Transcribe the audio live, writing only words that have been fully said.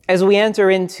As we enter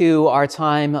into our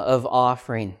time of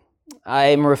offering,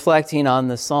 I'm reflecting on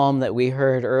the psalm that we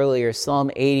heard earlier, Psalm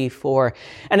 84.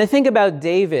 And I think about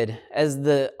David as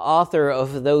the author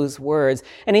of those words.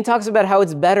 And he talks about how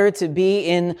it's better to be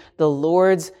in the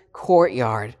Lord's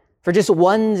courtyard for just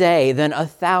one day than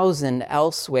 1,000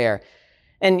 elsewhere.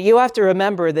 And you have to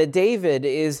remember that David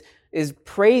is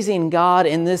praising God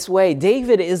in this way.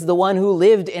 David is the one who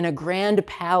lived in a grand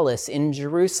palace in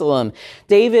Jerusalem.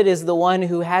 David is the one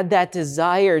who had that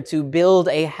desire to build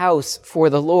a house for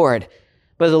the Lord.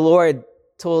 But the Lord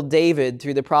told David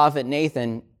through the prophet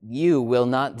Nathan, "You will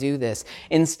not do this.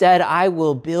 Instead, I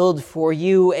will build for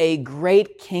you a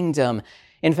great kingdom.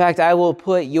 In fact, I will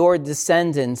put your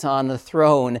descendants on the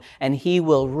throne, and he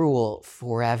will rule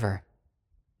forever."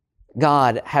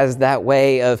 God has that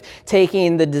way of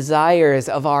taking the desires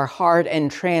of our heart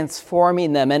and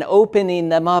transforming them and opening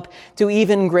them up to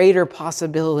even greater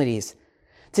possibilities.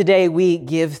 Today we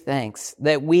give thanks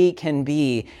that we can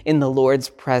be in the Lord's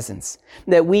presence,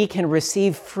 that we can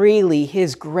receive freely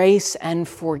His grace and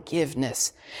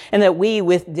forgiveness, and that we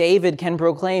with David can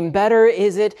proclaim, "Better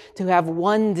is it to have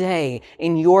one day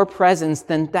in your presence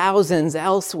than thousands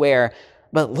elsewhere."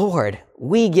 But Lord,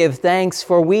 we give thanks,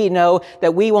 for we know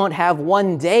that we won't have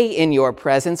one day in your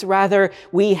presence. Rather,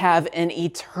 we have an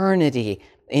eternity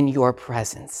in your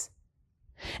presence.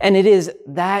 And it is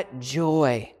that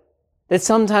joy that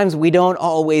sometimes we don't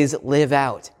always live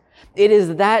out. It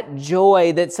is that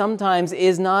joy that sometimes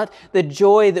is not the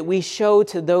joy that we show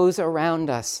to those around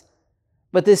us.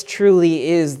 But this truly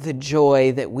is the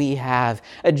joy that we have,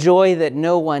 a joy that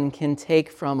no one can take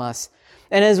from us.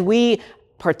 And as we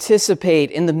participate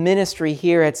in the ministry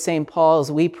here at St.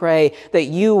 Paul's, we pray that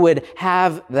you would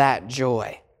have that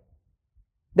joy.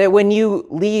 That when you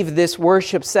leave this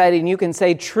worship setting, you can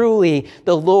say, truly,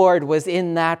 the Lord was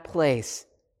in that place,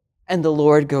 and the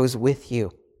Lord goes with you.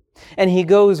 And He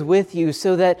goes with you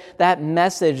so that that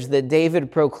message that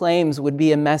David proclaims would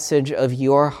be a message of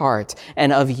your heart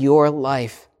and of your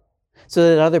life, so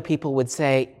that other people would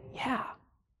say, yeah,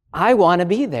 I want to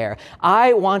be there.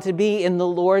 I want to be in the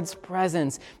Lord's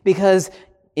presence, because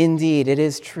indeed it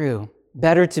is true.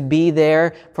 Better to be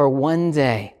there for one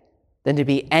day than to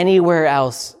be anywhere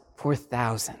else for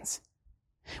thousands.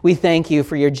 We thank you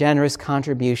for your generous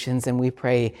contributions, and we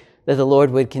pray that the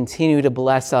Lord would continue to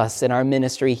bless us in our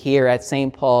ministry here at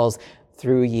St. Paul's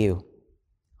through you.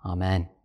 Amen.